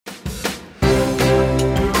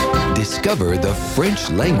Discover the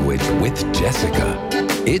French language with Jessica.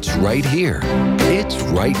 It's right here. It's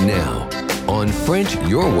right now on French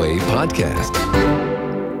Your Way podcast.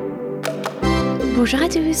 Bonjour à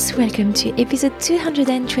tous, welcome to episode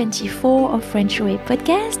 224 of French Your Way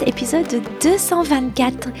podcast, épisode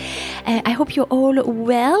 224. I hope you're all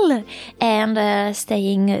well and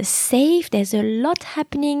staying safe. There's a lot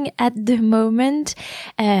happening at the moment,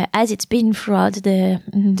 as it's been throughout the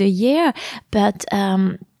year, but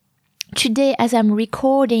today, as I'm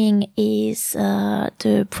recording, is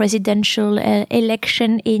the presidential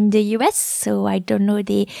election in the US, so I don't know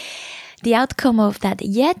the outcome of that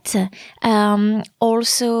yet.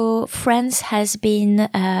 Also, France has been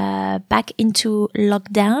back into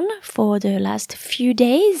lockdown for the last few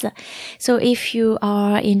days. So if you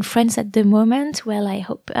are in France at the moment, well, I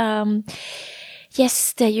hope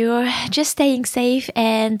yes, that you're just staying safe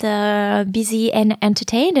and busy and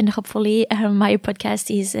entertained, and hopefully my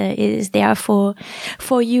podcast is there for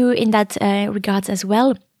you in that regards as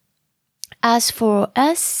well. As for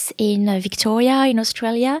us in Victoria, in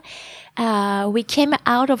Australia, we came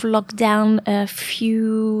out of lockdown a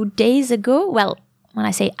few days ago. Well, when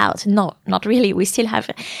I say out, no, not really. We still have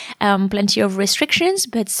plenty of restrictions,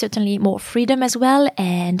 but certainly more freedom as well.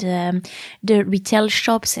 And the retail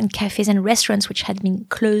shops and cafes and restaurants, which had been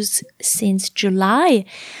closed since July,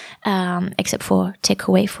 except for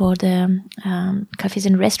takeaway for the cafes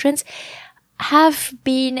and restaurants, have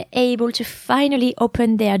been able to finally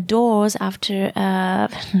open their doors after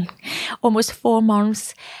almost 4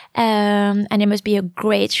 months. And it must be a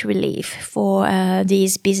great relief for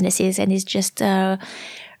these businesses. And it's just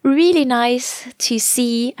really nice to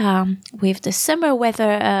see, with the summer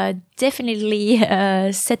weather definitely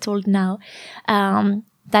settled now,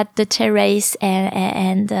 that the terrace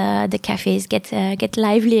and the cafes get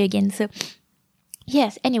lively again. So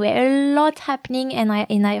yes, anyway, a lot happening, and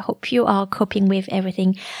I hope you are coping with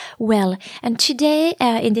everything well. And today,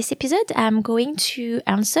 in this episode, I'm going to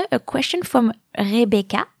answer a question from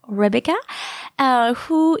Rebecca,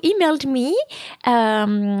 who emailed me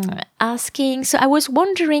asking, so I was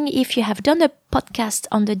wondering if you have done a podcast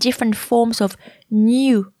on the different forms of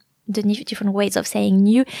new, the different ways of saying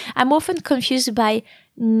new. I'm often confused by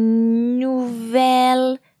nouvelle,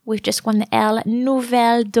 with just one L,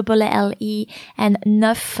 nouvelle, double L-E, and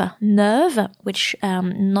neuve, which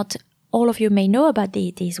not all of you may know about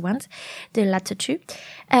these ones, the latter two.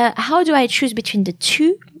 How do I choose between the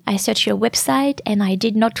two? I searched your website and I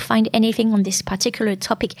did not find anything on this particular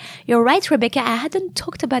topic. You're right, Rebecca, I hadn't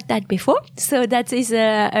talked about that before, so that is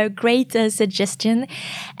a great suggestion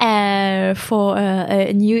for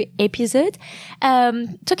a new episode.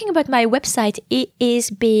 Talking about my website, it is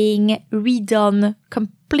being redone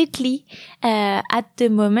completely at the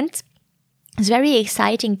moment. It's very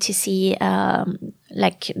exciting to see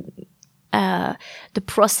the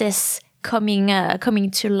process coming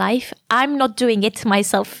to life. I'm not doing it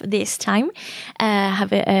myself this time. I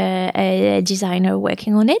have a designer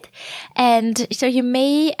working on it. And so you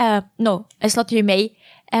may, no, it's not you may,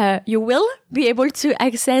 you will be able to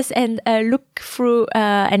access and look through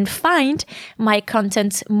and find my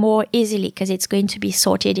content more easily, because it's going to be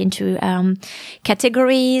sorted into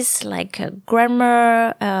categories like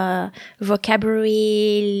grammar,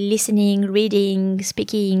 vocabulary, listening, reading,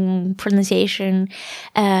 speaking, pronunciation,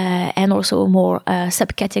 and also more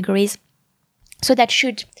subcategories. So that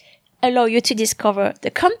should allow you to discover the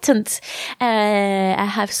content. I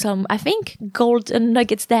have some, I think, golden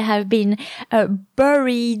nuggets that have been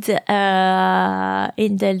buried in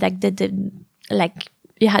the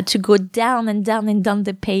you had to go down and down and down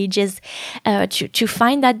the pages to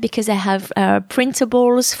find that, because I have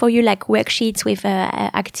printables for you, like worksheets with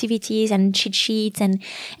activities and cheat sheets and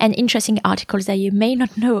interesting articles that you may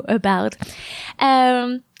not know about.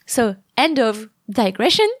 So end of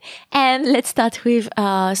digression, and let's start with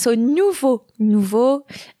so nouveau,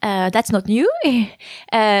 that's not new.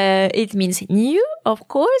 It means new, of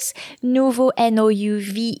course. Nouveau,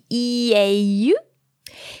 N-O-U-V-E-A-U.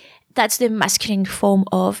 That's the masculine form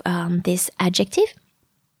of this adjective,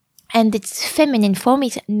 and its feminine form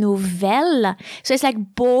is nouvelle. So it's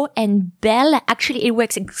like beau and belle. Actually, it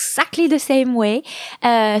works exactly the same way.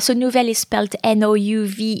 So nouvelle is spelled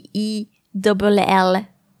N-O-U-V-E-L-L-E.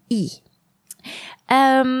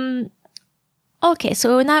 Okay,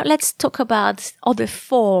 so now let's talk about other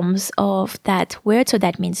forms of that word. So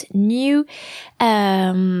that means new.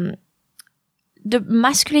 The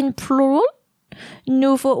masculine plural,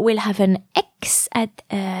 nouveau, will have an X at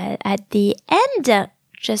the end,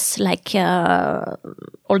 just like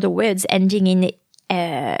all the words ending in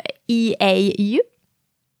EAU.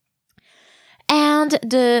 And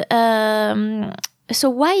the So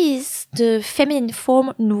why is the feminine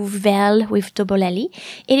form nouvelle with double L-E?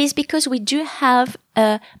 It is because we do have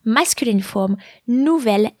a masculine form,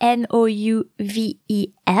 nouvelle, N-O-U-V-E-L,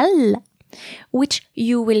 which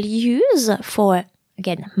you will use for,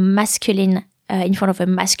 again, masculine, in front of a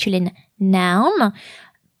masculine noun,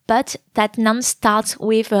 but that noun starts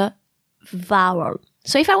with a vowel.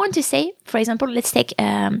 So if I want to say, for example, let's take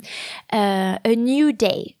a new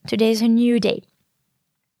day. Today is a new day.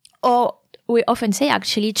 Or we often say,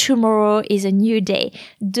 actually, tomorrow is a new day.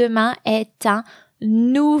 Demain est un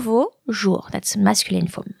nouveau jour. That's masculine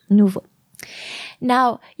form, nouveau.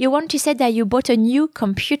 Now, you want to say that you bought a new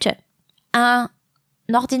computer, un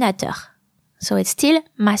ordinateur. So it's still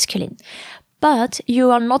masculine. But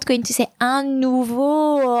you are not going to say un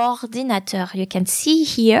nouveau ordinateur. You can see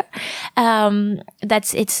here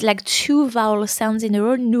that it's like two vowel sounds in a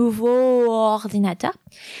row, nouveau ordinateur.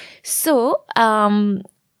 So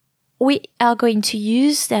we are going to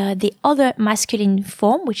use the other masculine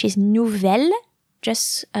form, which is nouvelle,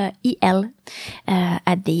 just EL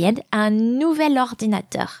at the end, un nouvel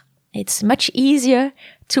ordinateur. It's much easier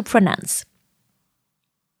to pronounce.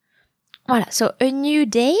 Voilà, so a new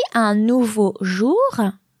day, un nouveau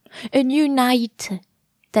jour, a new night,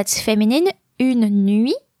 that's feminine, une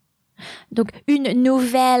nuit. Donc, une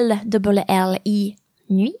nouvelle, double L-E,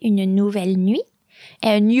 nuit, une nouvelle nuit.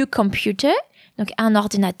 A new computer, donc un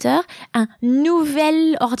ordinateur, un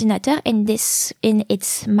nouvel ordinateur in its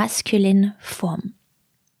masculine form.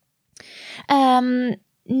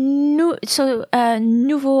 Nouveau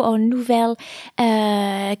or nouvelle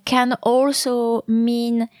can also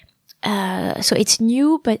mean so it's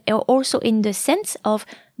new, but also in the sense of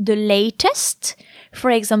the latest. For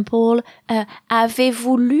example,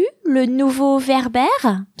 avez-vous lu le nouveau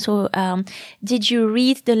Werber? So, did you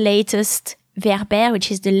read the latest Werber, which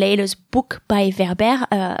is the latest book by Werber?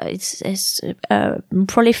 It's a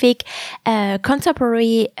prolific,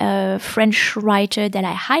 contemporary French writer that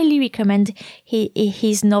I highly recommend.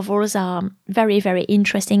 His novels are very, very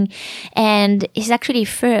interesting, and his actually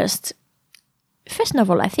first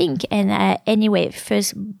novel, I think, and anyway,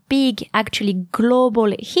 first big, actually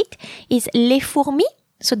global hit is Les Fourmis,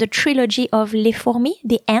 so the trilogy of Les Fourmis,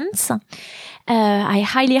 The Ants. I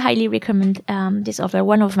highly, highly recommend this author,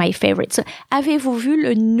 one of my favorites. So, avez-vous vu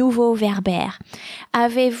le nouveau Werber?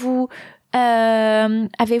 Avez-vous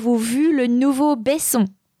vu le nouveau Besson?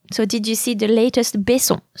 So, did you see the latest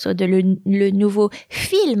Besson? So, le nouveau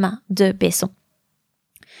film de Besson.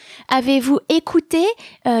 Avez-vous écouté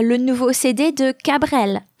le nouveau CD de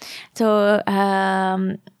Cabrel? So,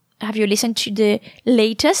 have you listened to the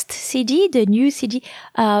latest CD, the new CD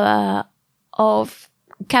of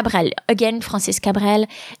Cabrel? Again, Francis Cabrel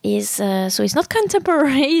is, so he's not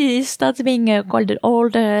contemporary, he starts being called an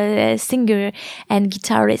old singer and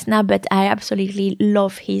guitarist now, but I absolutely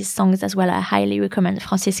love his songs as well. I highly recommend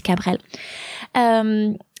Francis Cabrel.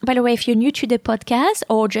 By the way, if you're new to the podcast,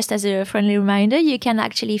 or just as a friendly reminder, you can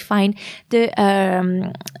actually find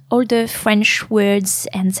all the French words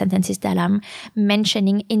and sentences that I'm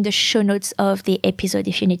mentioning in the show notes of the episode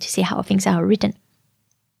if you need to see how things are written.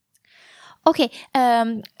 Okay,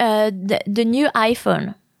 the new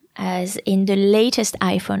iPhone, as in the latest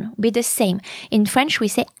iPhone, be the same. In French, we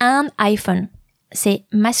say un iPhone. C'est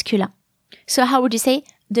masculin. So how would you say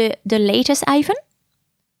the latest iPhone?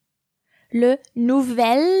 Le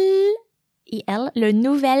nouvel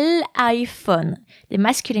iPhone, the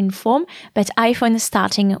masculine form, but iPhone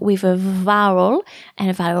starting with a vowel and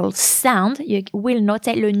a vowel sound. You will not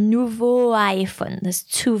say le nouveau iPhone. There's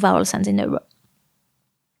two vowel sounds in a row.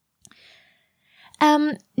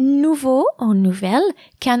 Nouveau or nouvelle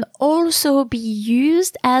can also be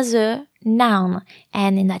used as a noun,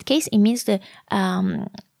 and in that case, it means a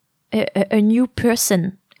new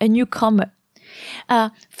person, a newcomer.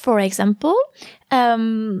 For example,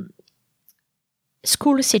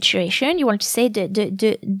 school situation, you want to say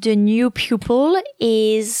the new pupil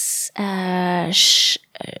is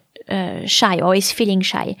shy or is feeling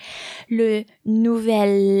shy. Le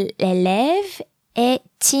nouvel élève est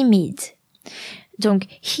timide. Donc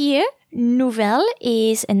here, nouvelle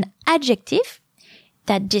is an adjective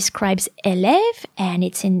that describes élève, and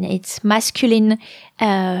it's in its masculine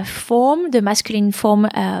form, the masculine form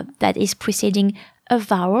that is preceding a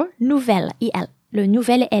vowel, nouvelle, il. Le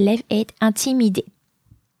nouvel élève est intimidé.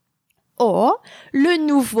 Or, le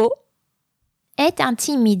nouveau est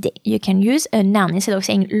intimidé. You can use a noun. Instead of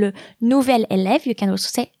saying le nouvel élève, you can also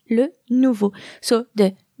say le nouveau. So,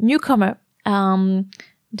 the newcomer,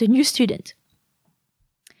 the new student.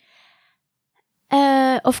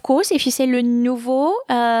 Of course, if you say le nouveau,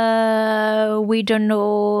 we don't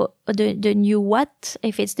know the new what,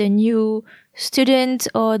 if it's the new student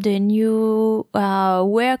or the new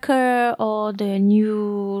worker or the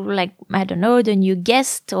new, like, I don't know, the new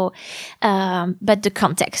guest, or but the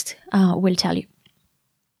context will tell you.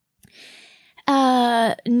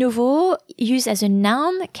 Nouveau, used as a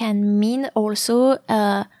noun, can mean also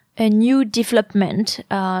a new development,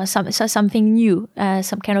 something new,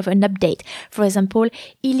 some kind of an update. For example,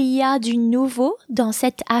 il y a du nouveau dans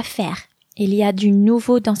cette affaire. Il y a du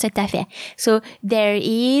nouveau dans cette affaire. So there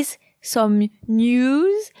is some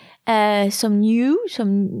news, some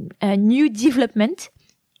new development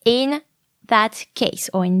in that case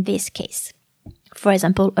or in this case. For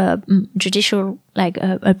example, judicial, like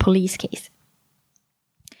a police case.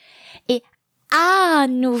 Et à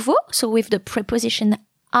nouveau, so with the preposition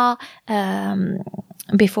à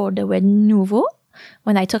before the word nouveau,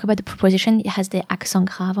 when I talk about the preposition, it has the accent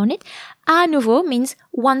grave on it. À nouveau means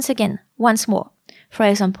once again, once more. For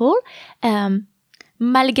example,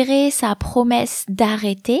 malgré sa promesse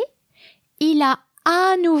d'arrêter, il a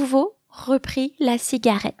à nouveau repris la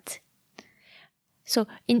cigarette. So,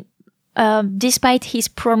 despite his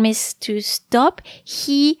promise to stop,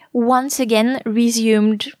 he once again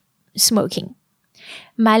resumed smoking.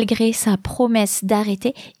 Malgré sa promesse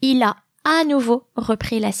d'arrêter, il a à nouveau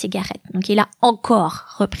repris la cigarette. Donc, il a encore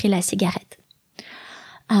repris la cigarette.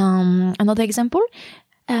 Another example.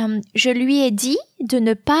 Je lui ai dit de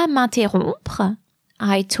ne pas m'interrompre.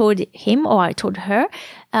 I told him or I told her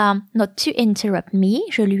not to interrupt me.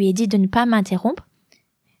 Je lui ai dit de ne pas m'interrompre.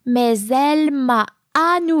 Mais elle m'a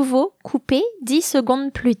à nouveau coupé 10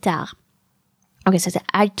 secondes plus tard. Okay, so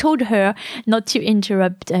I told her not to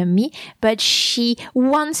interrupt me, but she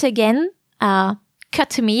once again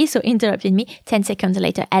cut me, so interrupted me 10 seconds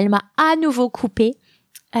later. Elle m'a à nouveau coupé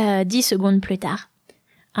 10 secondes plus tard.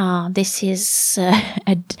 This is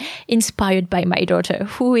inspired by my daughter,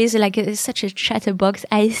 who is like such a chatterbox.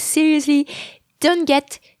 I seriously don't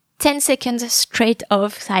get 10 seconds straight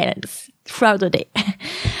of silence throughout the day.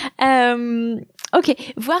 Ok,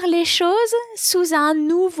 voir les choses sous un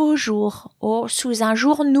nouveau jour, ou sous un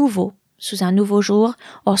jour nouveau. Sous un nouveau jour,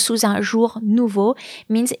 or sous un jour nouveau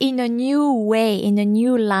means in a new way, in a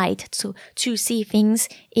new light. So, to see things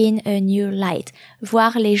in a new light.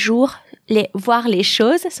 Voir les choses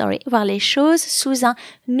sous un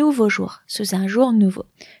nouveau jour. Sous un jour nouveau.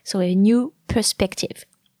 So, a new perspective.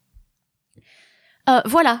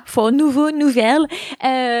 Voilà, for nouveau, nouvelle.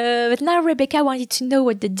 But now Rebecca wanted to know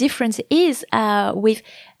what the difference is with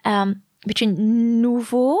between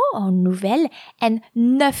nouveau or nouvelle and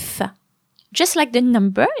neuf. Just like the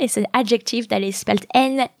number, it's an adjective that is spelled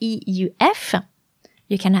N-E-U-F.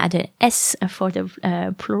 You can add an S for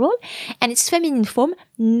the plural. And its feminine form,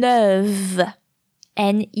 neuve.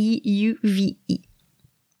 N-E-U-V-E.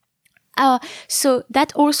 So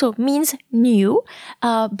that also means new,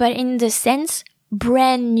 but in the sense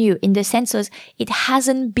brand new, in the sense of it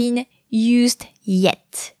hasn't been used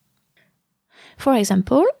yet. For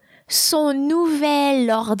example, son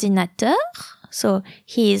nouvel ordinateur, so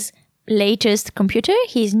his latest computer,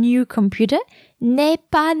 his new computer, n'est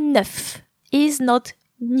pas neuf, is not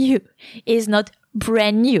new, is not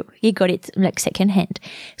brand new. He got it like second hand.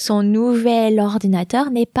 Son nouvel ordinateur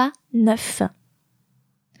n'est pas neuf.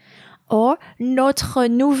 Or, notre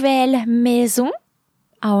nouvelle maison,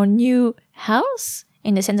 our new house,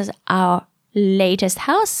 in the sense of our latest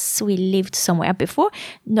house, we lived somewhere before,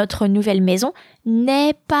 notre nouvelle maison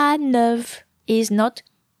n'est pas neuve, is not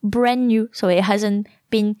brand new, so it hasn't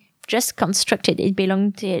been just constructed, it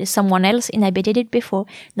belonged to someone else, inhabited it before.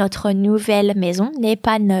 Notre nouvelle maison n'est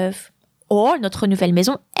pas neuve. Or, notre nouvelle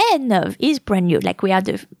maison est neuve, is brand new, like we are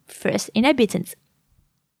the first inhabitants.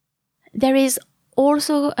 There is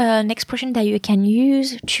also an expression that you can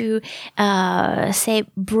use to say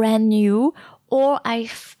brand new, or I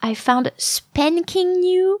found spanking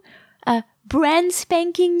new, brand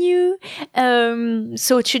spanking new.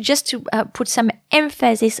 So to put some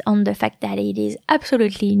emphasis on the fact that it is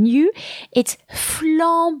absolutely new, it's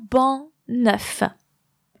flambant neuf.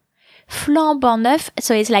 Flambant neuf,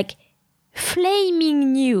 so it's like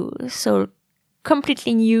flaming new, so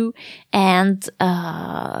completely new, and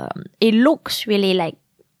it looks really like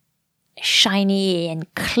shiny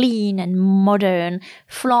and clean and modern,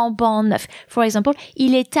 flambant neuf. For example,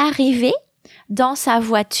 il est arrivé dans sa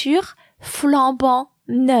voiture flambant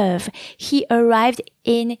neuve. He arrived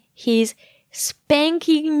in his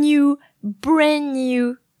spanking new, brand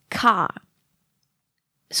new car.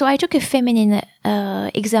 So I took a feminine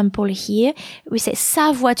example here. We say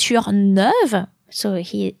sa voiture neuve. So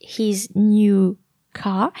his new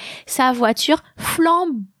car. Sa voiture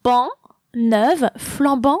flambant neuve.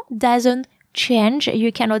 Flambant doesn't change.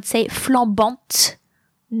 You cannot say flambante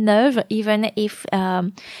neuve, even if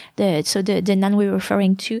the noun we're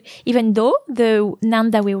referring to, even though the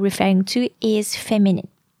noun that we're referring to is feminine.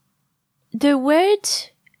 The word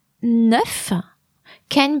neuf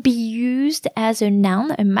can be used as a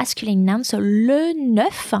noun, a masculine noun. So le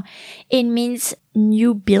neuf, it means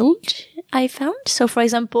new build, I found. So for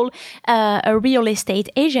example, a real estate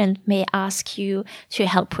agent may ask you to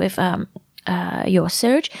help with your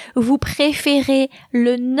search. Vous préférez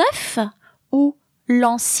le neuf ou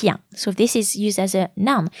l'ancien? So this is used as a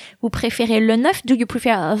noun. Vous préférez le neuf? Do you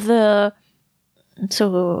prefer the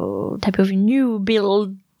type of new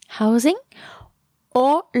build housing?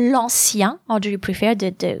 Or l'ancien, or do you prefer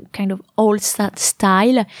the kind of old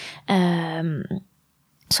style?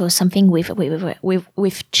 So something with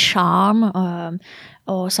charm,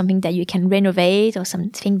 or something that you can renovate, or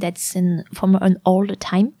something that's from an older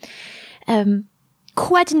time.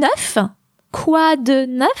 Quoi de neuf? Quoi de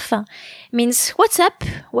neuf means what's up,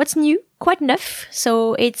 what's new, quoi de neuf.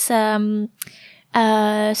 So it's something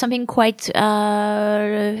quite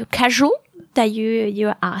casual that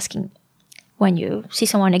you're asking when you see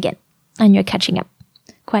someone again and you're catching up.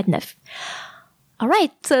 Quoi de neuf.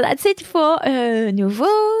 Alright, so that's it for nouveau,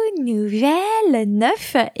 nouvelle,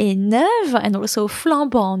 neuf et neuve, and also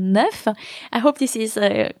flambant neuf. I hope this is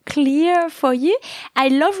clear for you. I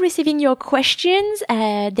love receiving your questions.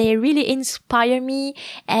 They really inspire me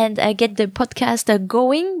and get the podcast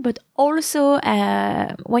going. But also,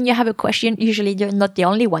 when you have a question, usually you're not the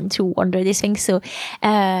only one to wonder these things. So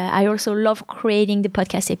I also love creating the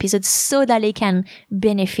podcast episodes so that they can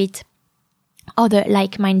benefit other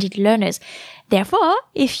like-minded learners. Therefore,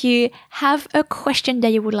 if you have a question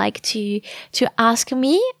that you would like to ask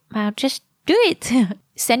me, just do it.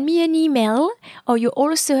 Send me an email, or you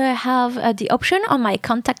also have the option on my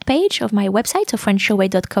contact page of my website, so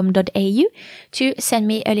frenchyourway.com.au, to send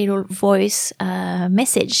me a little voice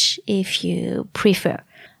message if you prefer.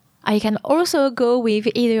 You can also go with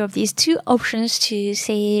either of these two options to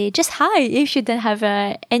say just hi if you don't have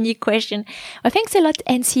any question. Well, thanks a lot,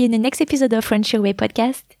 and see you in the next episode of French Your Way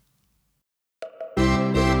podcast.